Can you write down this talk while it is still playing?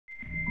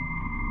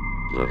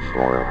The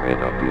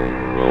formidable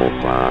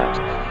robot.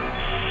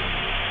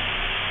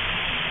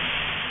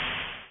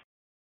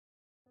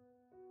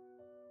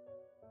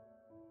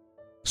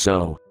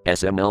 So,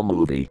 SML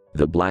movie,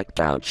 The Black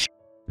Couch.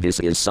 This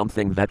is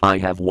something that I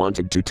have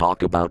wanted to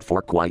talk about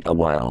for quite a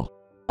while.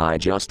 I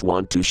just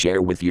want to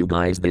share with you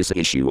guys this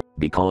issue,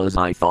 because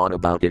I thought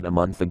about it a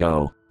month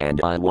ago, and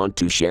I want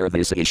to share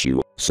this issue,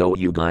 so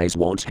you guys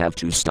won't have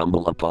to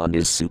stumble upon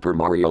this Super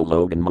Mario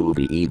Logan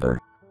movie either.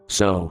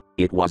 So,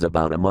 it was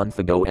about a month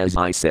ago as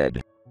I said.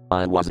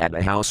 I was at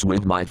a house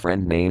with my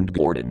friend named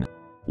Gordon.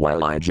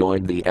 While I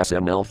joined the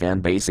SML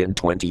fanbase in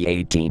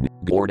 2018,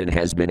 Gordon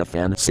has been a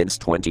fan since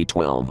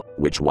 2012,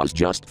 which was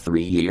just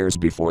 3 years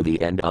before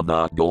the end of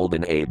the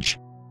Golden Age.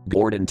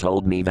 Gordon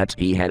told me that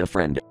he had a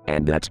friend,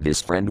 and that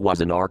this friend was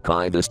an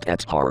archivist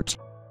at heart.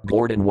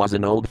 Gordon was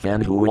an old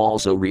fan who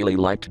also really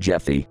liked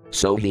Jeffy,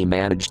 so he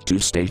managed to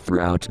stay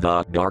throughout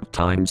the dark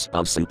times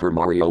of Super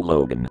Mario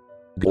Logan.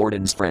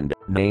 Gordon's friend,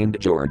 named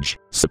George,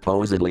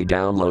 supposedly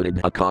downloaded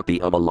a copy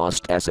of a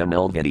lost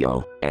SML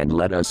video, and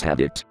let us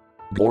have it.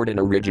 Gordon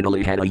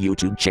originally had a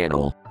YouTube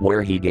channel,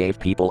 where he gave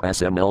people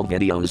SML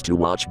videos to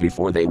watch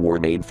before they were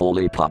made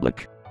fully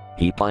public.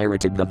 He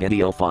pirated the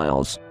video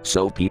files,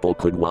 so people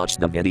could watch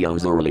the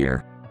videos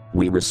earlier.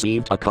 We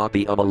received a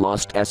copy of a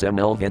lost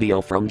SML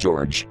video from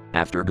George,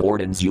 after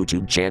Gordon's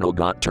YouTube channel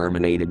got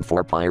terminated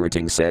for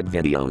pirating said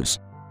videos.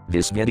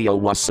 This video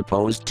was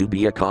supposed to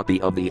be a copy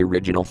of the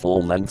original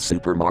full-length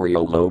Super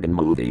Mario Logan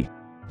movie.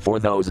 For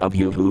those of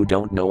you who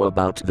don't know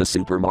about the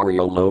Super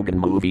Mario Logan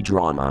movie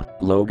drama,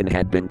 Logan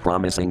had been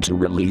promising to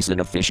release an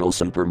official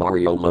Super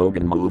Mario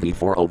Logan movie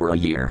for over a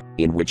year,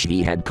 in which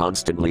he had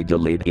constantly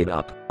delayed it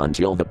up,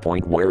 until the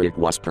point where it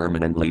was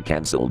permanently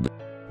cancelled.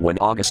 When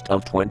August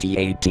of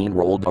 2018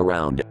 rolled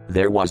around,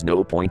 there was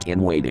no point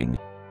in waiting.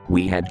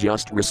 We had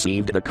just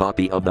received the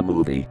copy of the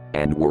movie,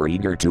 and were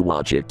eager to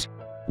watch it.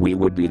 We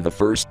would be the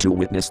first to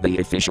witness the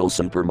official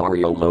Super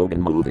Mario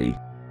Logan movie.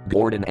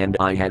 Gordon and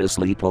I had a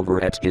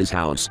sleepover at his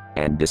house,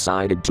 and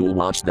decided to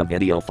watch the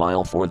video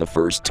file for the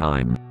first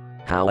time.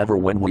 However,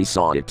 when we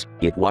saw it,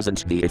 it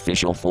wasn't the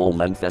official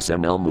full-length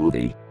SML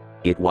movie.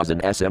 It was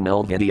an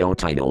SML video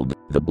titled,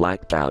 The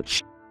Black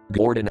Couch.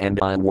 Gordon and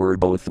I were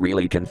both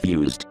really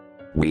confused.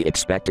 We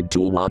expected to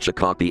watch a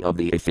copy of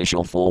the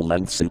official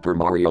full-length Super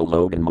Mario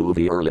Logan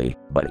movie early,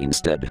 but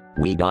instead,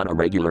 we got a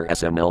regular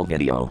SML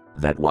video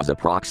that was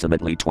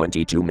approximately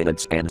 22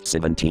 minutes and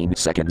 17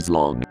 seconds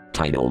long,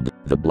 titled,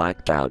 The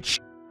Black Couch.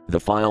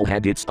 The file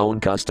had its own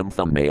custom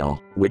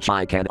thumbnail, which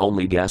I can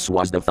only guess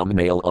was the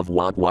thumbnail of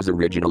what was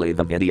originally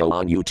the video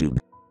on YouTube.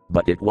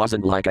 But it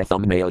wasn't like a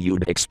thumbnail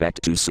you'd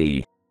expect to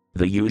see.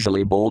 The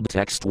usually bold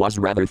text was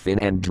rather thin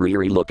and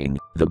dreary looking,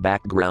 the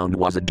background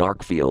was a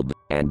dark field,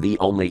 and the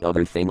only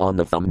other thing on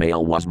the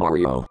thumbnail was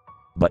Mario.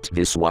 But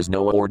this was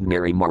no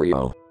ordinary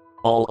Mario.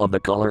 All of the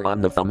color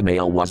on the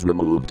thumbnail was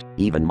removed,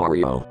 even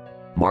Mario.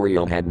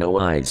 Mario had no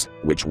eyes,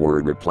 which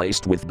were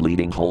replaced with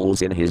bleeding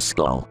holes in his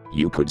skull.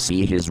 You could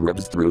see his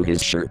ribs through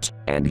his shirt,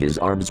 and his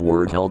arms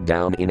were held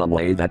down in a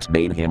way that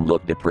made him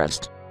look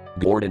depressed.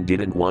 Gordon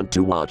didn't want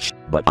to watch,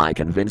 but I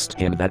convinced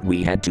him that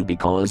we had to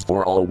because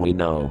for all we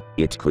know,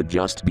 it could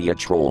just be a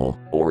troll,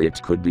 or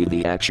it could be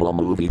the actual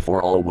movie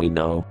for all we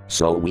know,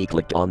 so we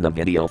clicked on the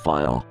video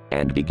file,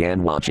 and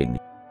began watching.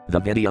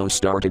 The video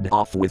started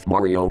off with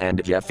Mario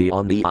and Jeffy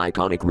on the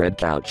iconic red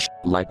couch,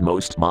 like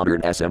most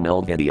modern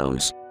SML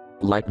videos.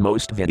 Like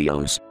most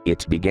videos,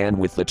 it began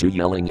with the two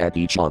yelling at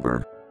each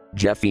other.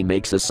 Jeffy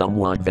makes a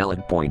somewhat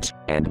valid point,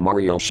 and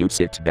Mario shoots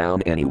it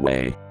down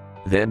anyway.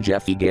 Then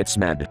Jeffy gets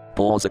mad,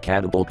 pulls a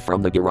catapult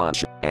from the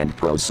garage, and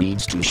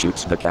proceeds to shoot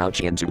the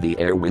couch into the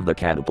air with the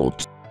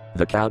catapult.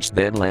 The couch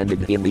then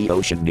landed in the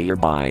ocean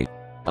nearby.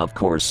 Of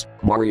course,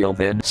 Mario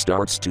then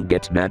starts to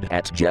get mad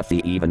at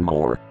Jeffy even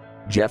more.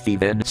 Jeffy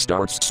then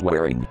starts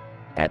swearing.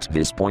 At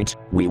this point,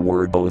 we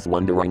were both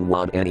wondering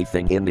what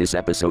anything in this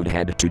episode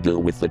had to do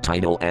with the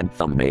title and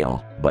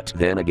thumbnail, but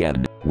then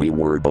again, we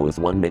were both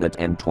 1 minute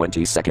and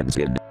 20 seconds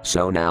in,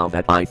 so now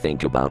that I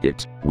think about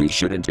it, we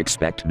shouldn't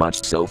expect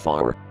much so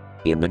far.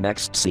 In the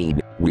next scene,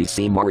 we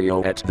see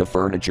Mario at the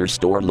furniture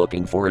store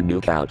looking for a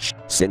new couch,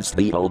 since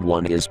the old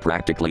one is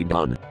practically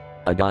done.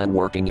 A guy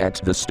working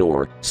at the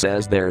store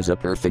says there's a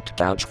perfect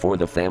couch for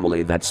the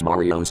family that's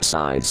Mario's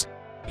size.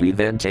 He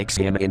then takes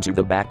him into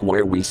the back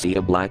where we see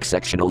a black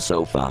sectional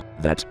sofa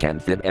that can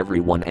fit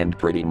everyone and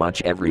pretty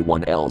much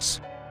everyone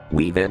else.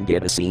 We then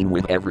get a scene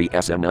with every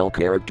SML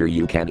character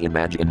you can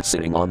imagine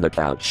sitting on the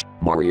couch: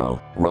 Mario,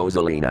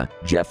 Rosalina,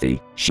 Jeffy,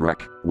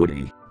 Shrek,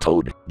 Woody,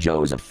 Toad,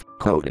 Joseph,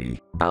 Cody,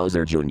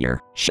 Bowser Jr.,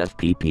 Chef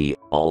PP,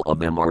 all of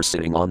them are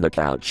sitting on the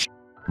couch.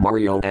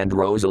 Mario and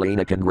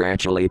Rosalina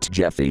congratulate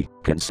Jeffy,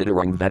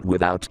 considering that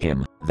without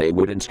him, they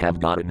wouldn't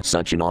have gotten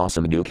such an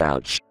awesome new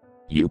couch.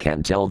 You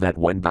can tell that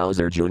when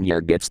Bowser Jr.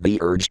 gets the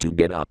urge to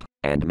get up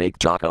and make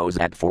tacos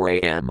at 4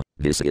 a.m.,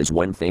 this is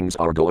when things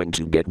are going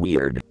to get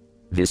weird.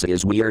 This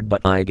is weird,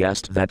 but I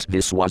guessed that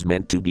this was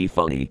meant to be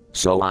funny,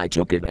 so I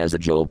took it as a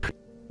joke.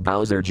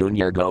 Bowser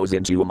Jr. goes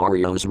into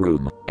Mario's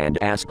room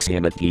and asks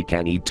him if he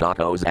can eat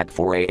tacos at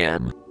 4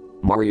 a.m.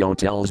 Mario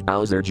tells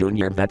Bowser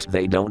Jr. that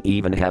they don't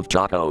even have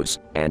tacos,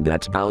 and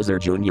that Bowser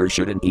Jr.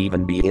 shouldn't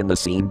even be in the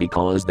scene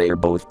because they're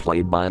both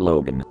played by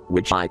Logan,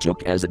 which I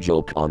took as a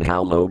joke on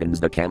how Logan's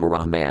the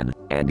cameraman,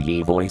 and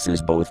he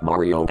voices both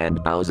Mario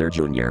and Bowser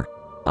Jr.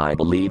 I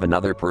believe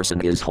another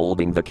person is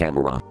holding the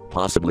camera,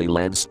 possibly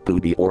Lance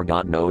Poopy or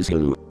God knows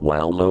who,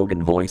 while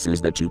Logan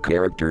voices the two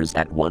characters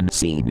at one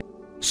scene.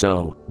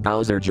 So,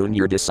 Bowser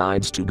Jr.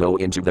 decides to go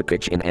into the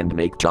kitchen and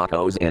make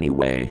tacos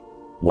anyway.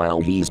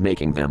 While he's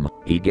making them,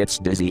 he gets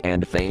dizzy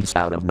and faints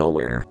out of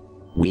nowhere.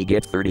 We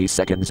get 30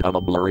 seconds of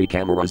a blurry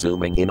camera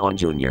zooming in on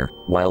Junior,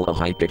 while a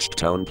high-pitched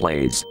tone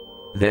plays.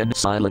 Then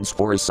silence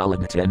for a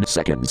solid 10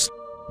 seconds.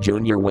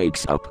 Junior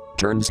wakes up,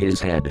 turns his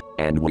head,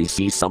 and we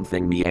see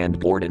something me and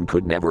Gordon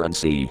could never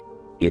unsee.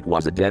 It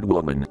was a dead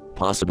woman,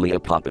 possibly a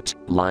puppet,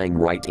 lying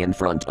right in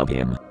front of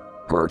him.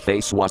 Her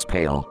face was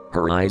pale,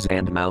 her eyes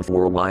and mouth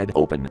were wide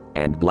open,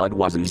 and blood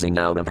was oozing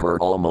out of her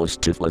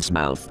almost toothless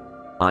mouth.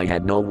 I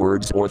had no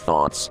words or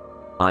thoughts.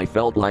 I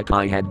felt like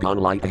I had gone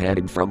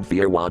lightheaded from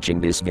fear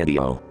watching this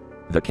video.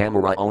 The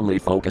camera only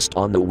focused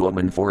on the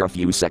woman for a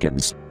few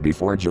seconds,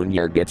 before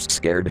Junior gets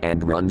scared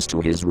and runs to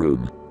his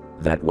room.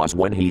 That was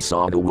when he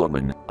saw the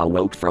woman,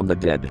 awoke from the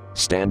dead,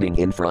 standing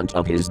in front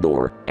of his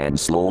door, and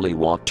slowly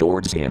walked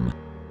towards him.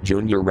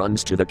 Junior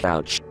runs to the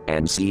couch,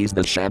 and sees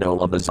the shadow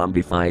of the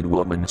zombified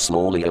woman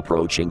slowly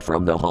approaching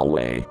from the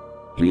hallway.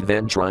 He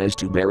then tries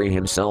to bury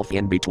himself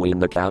in between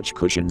the couch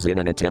cushions in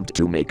an attempt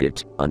to make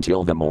it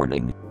until the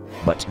morning.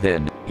 But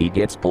then, he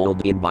gets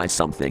pulled in by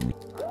something.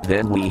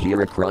 Then we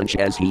hear a crunch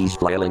as he's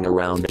flailing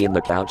around in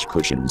the couch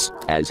cushions,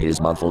 as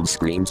his muffled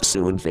screams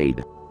soon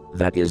fade.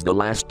 That is the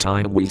last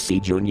time we see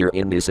Junior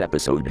in this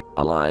episode,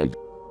 alive.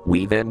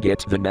 We then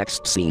get the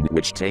next scene,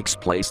 which takes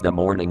place the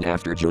morning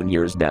after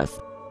Junior's death.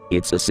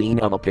 It's a scene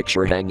of a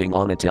picture hanging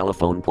on a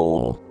telephone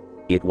pole.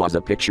 It was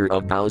a picture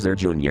of Bowser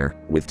Jr.,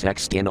 with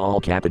text in all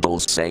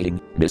capitals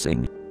saying,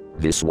 "Missing."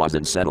 This was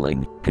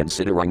unsettling,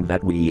 considering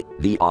that we,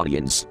 the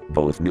audience,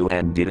 both knew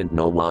and didn't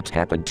know what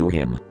happened to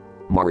him.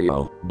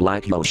 Mario,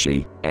 Black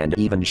Yoshi, and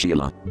even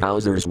Sheila,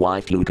 Bowser's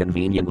wife who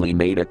conveniently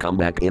made a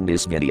comeback in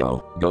this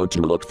video, go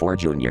to look for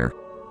Junior.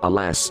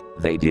 Alas,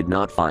 they did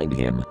not find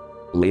him.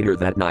 Later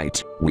that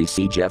night, we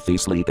see Jeffy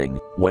sleeping,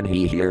 when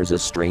he hears a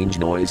strange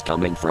noise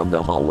coming from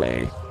the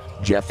hallway.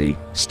 Jeffy,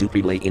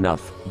 stupidly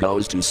enough,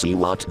 goes to see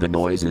what the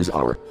noises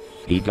are.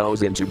 He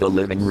goes into the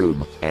living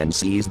room, and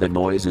sees the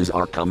noises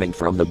are coming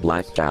from the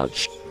black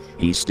couch.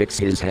 He sticks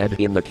his head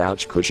in the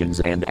couch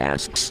cushions and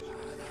asks,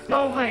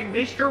 "Oh hey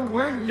mister,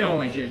 what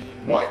noises?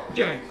 What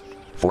the?"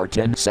 For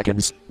 10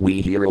 seconds,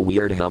 we hear a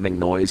weird humming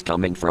noise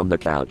coming from the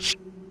couch.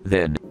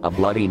 Then, a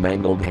bloody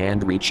mangled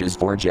hand reaches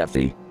for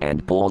Jeffy,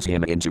 and pulls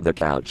him into the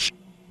couch.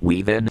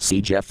 We then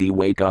see Jeffy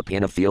wake up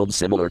in a field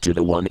similar to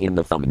the one in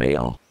the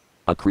thumbnail.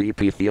 A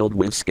creepy field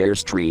with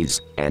scarce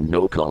trees, and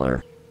no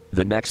color.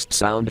 The next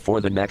sound for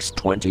the next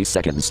 20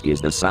 seconds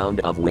is the sound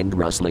of wind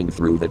rustling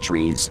through the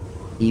trees.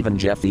 Even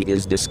Jeffy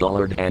is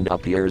discolored and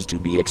appears to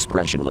be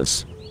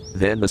expressionless.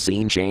 Then the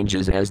scene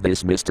changes as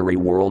this mystery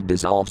world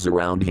dissolves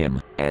around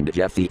him, and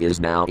Jeffy is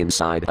now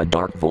inside a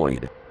dark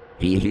void.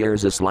 He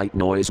hears a slight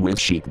noise with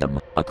sheepdom,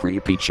 a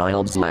creepy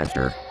child's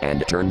laughter,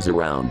 and turns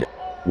around.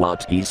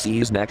 What he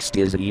sees next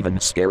is even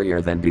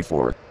scarier than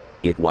before.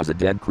 It was a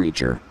dead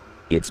creature.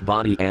 Its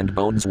body and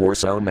bones were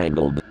so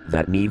mangled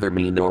that neither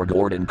me nor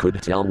Gordon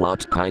could tell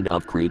what kind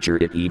of creature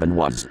it even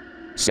was.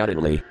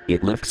 Suddenly,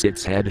 it lifts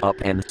its head up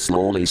and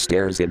slowly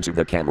stares into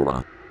the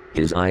camera.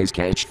 His eyes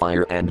catch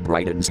fire and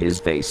brightens his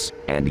face,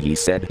 and he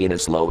said in a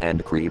slow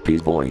and creepy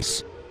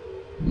voice,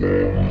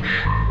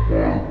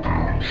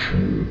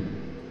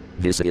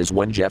 This is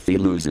when Jeffy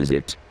loses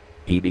it.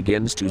 He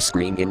begins to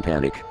scream in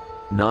panic.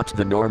 Not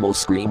the normal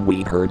scream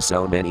we'd heard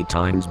so many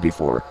times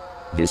before.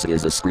 This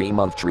is a scream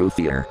of true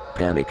fear,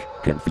 panic,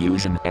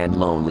 confusion, and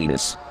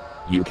loneliness.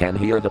 You can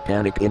hear the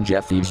panic in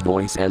Jeffy's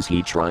voice as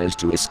he tries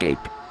to escape.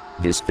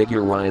 This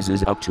figure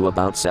rises up to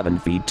about 7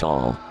 feet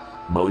tall.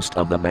 Most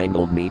of the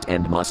mangled meat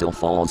and muscle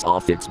falls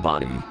off its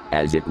body,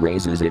 as it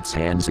raises its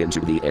hands into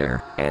the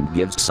air, and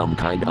gives some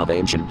kind of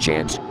ancient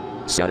chant.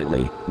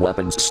 Suddenly,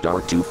 weapons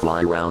start to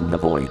fly around the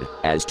void,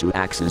 as two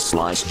axes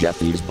slice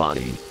Jeffy's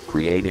body,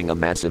 creating a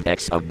massive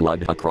X of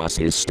blood across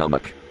his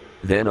stomach.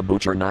 Then a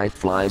butcher knife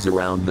flies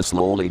around the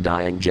slowly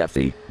dying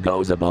Jeffy,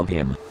 goes above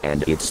him,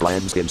 and it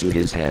slams into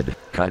his head,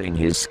 cutting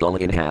his skull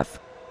in half.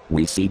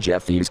 We see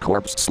Jeffy's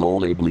corpse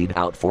slowly bleed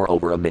out for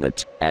over a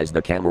minute, as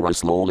the camera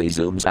slowly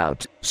zooms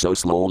out, so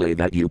slowly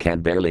that you can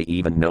barely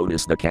even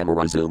notice the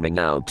camera zooming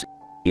out.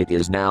 It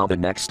is now the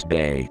next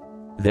day.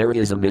 There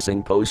is a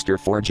missing poster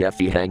for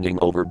Jeffy hanging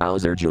over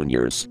Bowser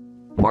Jr.'s.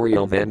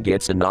 Mario then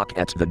gets a knock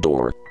at the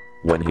door.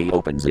 When he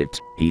opens it,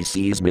 he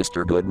sees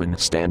Mr. Goodman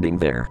standing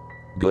there.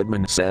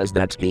 Goodman says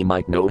that he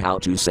might know how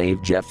to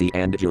save Jeffy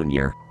and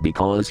Junior,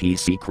 because he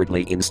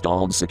secretly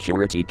installed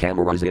security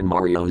cameras in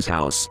Mario's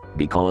house,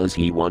 because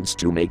he wants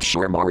to make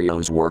sure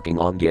Mario's working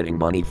on getting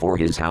money for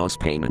his house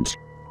payment.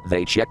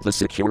 They check the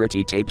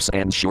security tapes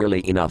and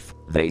surely enough,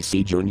 they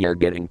see Junior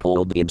getting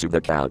pulled into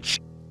the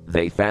couch.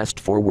 They fast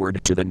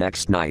forward to the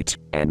next night,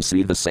 and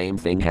see the same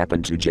thing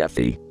happen to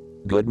Jeffy.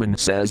 Goodman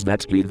says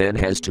that he then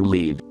has to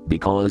leave,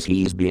 because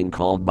he's being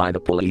called by the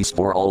police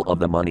for all of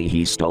the money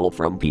he stole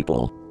from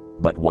people.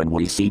 But when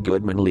we see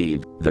Goodman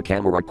leave, the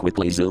camera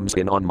quickly zooms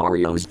in on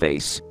Mario's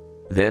face.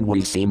 Then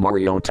we see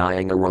Mario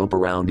tying a rope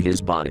around his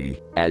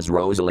body, as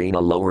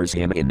Rosalina lowers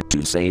him in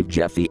to save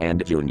Jeffy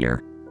and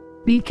Junior.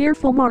 Be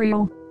careful,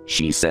 Mario,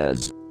 she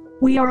says.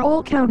 We are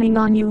all counting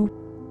on you.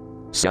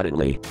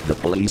 Suddenly, the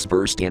police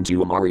burst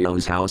into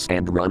Mario's house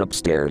and run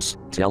upstairs,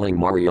 telling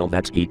Mario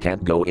that he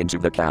can't go into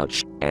the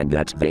couch, and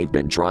that they've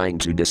been trying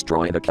to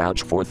destroy the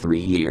couch for 3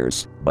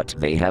 years, but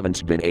they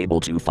haven't been able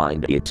to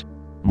find it.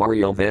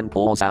 Mario then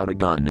pulls out a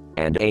gun,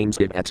 and aims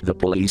it at the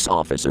police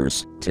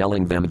officers,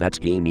 telling them that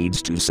he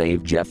needs to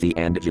save Jeffy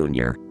and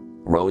Junior.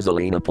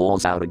 Rosalina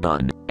pulls out a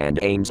gun, and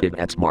aims it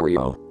at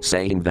Mario,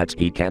 saying that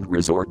he can't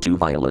resort to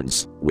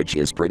violence, which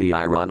is pretty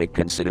ironic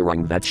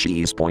considering that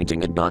she's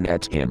pointing a gun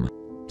at him.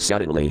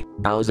 Suddenly,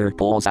 Bowser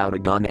pulls out a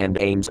gun and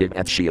aims it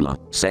at Sheila,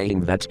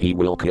 saying that he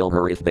will kill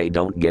her if they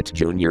don't get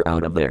Junior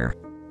out of there.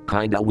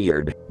 Kinda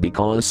weird,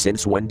 because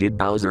since when did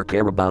Bowser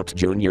care about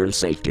Junior's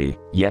safety,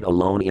 yet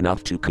alone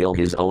enough to kill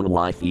his own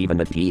wife even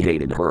if he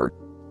hated her?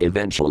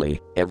 Eventually,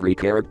 every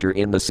character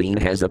in the scene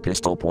has a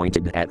pistol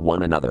pointed at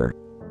one another.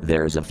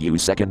 There's a few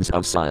seconds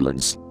of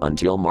silence,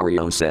 until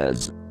Mario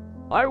says,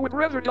 I would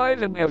rather die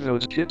than have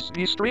those kids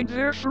be stringed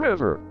there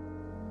forever.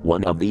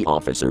 One of the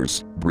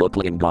officers,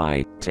 Brooklyn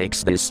Guy,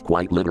 takes this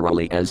quite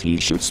literally as he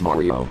shoots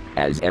Mario,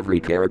 as every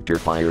character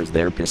fires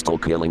their pistol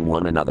killing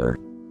one another.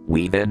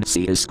 We then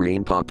see a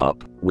screen pop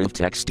up, with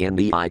text in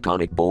the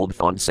iconic bold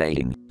font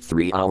saying,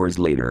 3 hours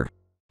later.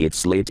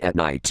 It's late at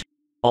night.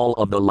 All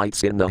of the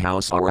lights in the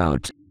house are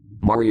out.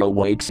 Mario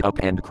wakes up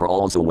and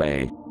crawls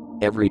away.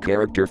 Every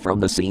character from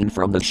the scene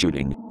from the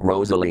shooting,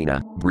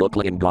 Rosalina,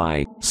 Brooklyn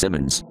Guy,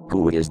 Simmons,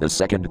 who is the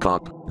second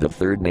cop, the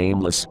third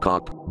nameless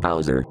cop,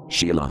 Bowser,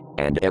 Sheila,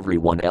 and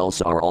everyone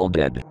else are all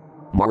dead.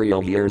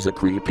 Mario hears a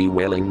creepy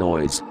wailing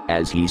noise,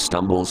 as he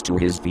stumbles to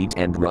his feet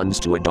and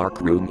runs to a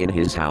dark room in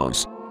his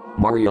house.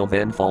 Mario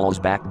then falls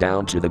back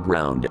down to the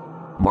ground.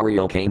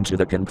 Mario came to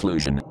the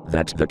conclusion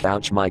that the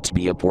couch might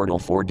be a portal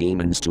for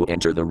demons to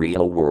enter the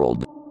real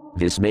world.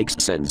 This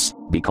makes sense,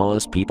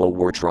 because people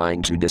were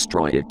trying to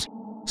destroy it.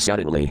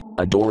 Suddenly,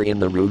 a door in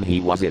the room he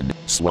was in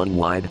swung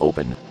wide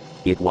open.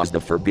 It was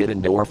the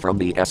forbidden door from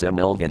the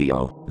SML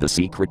video, the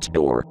secret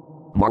door.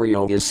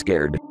 Mario is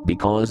scared,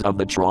 because of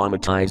the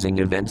traumatizing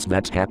events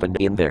that happened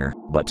in there,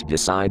 but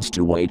decides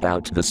to wait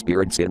out the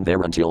spirits in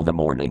there until the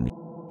morning.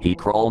 He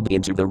crawled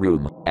into the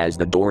room, as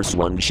the door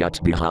swung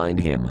shut behind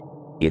him.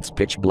 It's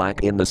pitch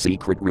black in the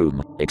secret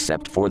room,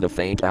 except for the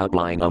faint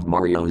outline of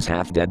Mario's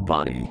half-dead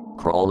body,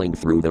 crawling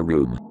through the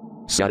room.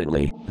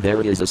 Suddenly,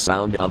 there is a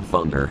sound of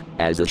thunder,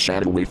 as a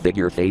shadowy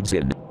figure fades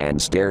in,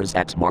 and stares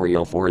at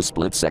Mario for a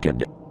split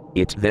second.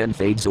 It then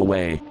fades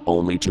away,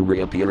 only to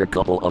reappear a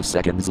couple of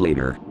seconds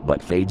later,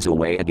 but fades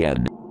away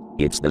again.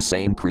 It's the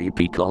same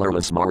creepy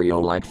colorless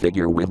Mario-like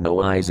figure with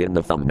no eyes in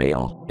the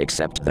thumbnail,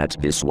 except that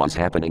this was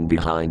happening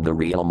behind the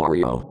real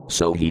Mario,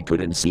 so he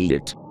couldn't see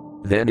it.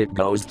 Then it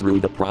goes through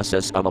the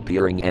process of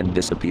appearing and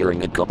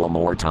disappearing a couple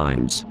more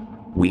times.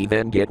 We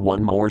then get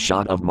one more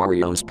shot of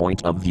Mario's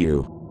point of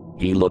view.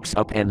 He looks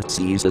up and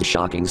sees a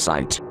shocking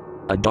sight.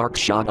 A dark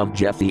shot of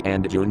Jeffy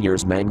and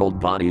Junior's mangled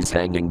bodies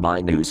hanging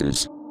by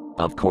nooses.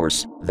 Of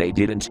course, they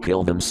didn't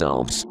kill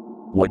themselves.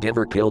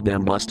 Whatever killed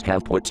them must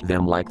have put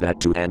them like that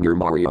to anger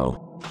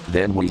Mario.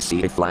 Then we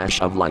see a flash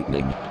of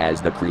lightning,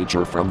 as the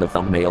creature from the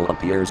thumbnail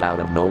appears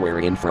out of nowhere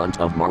in front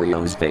of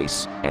Mario's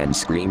face, and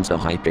screams a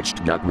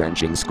high-pitched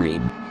gut-wrenching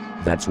scream.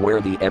 That's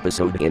where the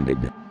episode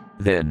ended.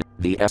 Then,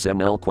 the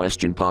SML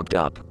question popped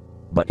up.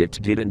 But it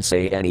didn't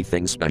say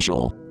anything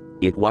special.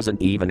 It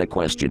wasn't even a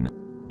question.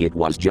 It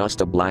was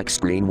just a black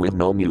screen with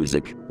no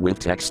music, with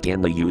text in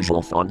the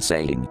usual font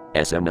saying,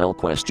 SML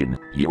question,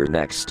 you're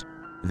next.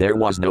 There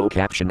was no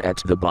caption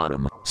at the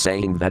bottom,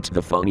 saying that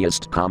the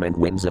funniest comment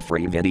wins a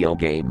free video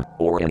game,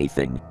 or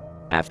anything.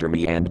 After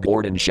me and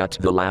Gordon shut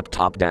the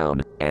laptop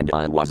down, and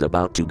I was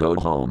about to go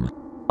home,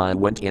 I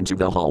went into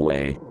the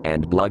hallway,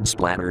 and blood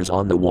splatters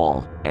on the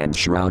wall, and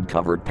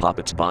shroud-covered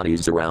puppet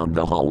bodies around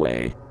the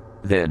hallway.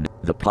 Then,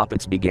 the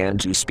puppets began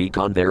to speak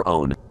on their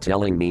own,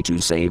 telling me to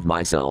save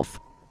myself.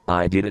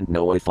 I didn't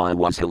know if I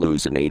was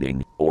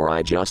hallucinating, or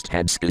I just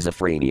had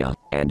schizophrenia,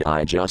 and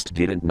I just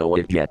didn't know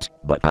it yet,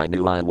 but I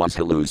knew I was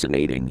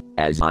hallucinating,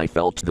 as I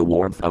felt the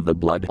warmth of the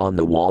blood on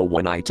the wall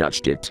when I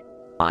touched it.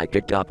 I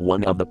picked up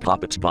one of the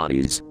puppet's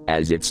bodies,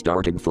 as it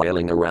started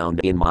flailing around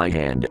in my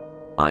hand.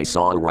 I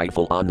saw a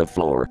rifle on the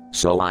floor,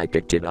 so I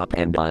picked it up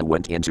and I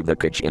went into the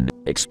kitchen,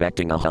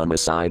 expecting a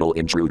homicidal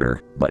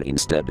intruder, but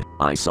instead,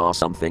 I saw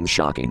something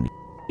shocking.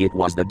 It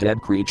was the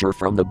dead creature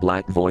from the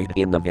black void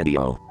in the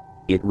video.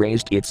 It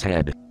raised its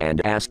head,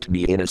 and asked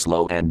me in a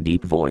slow and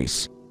deep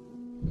voice,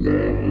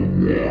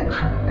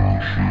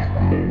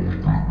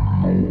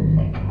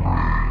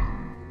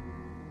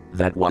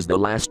 That was the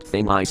last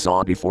thing I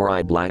saw before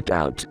I blacked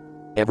out.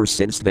 Ever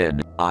since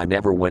then, I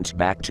never went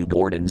back to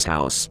Gordon's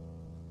house.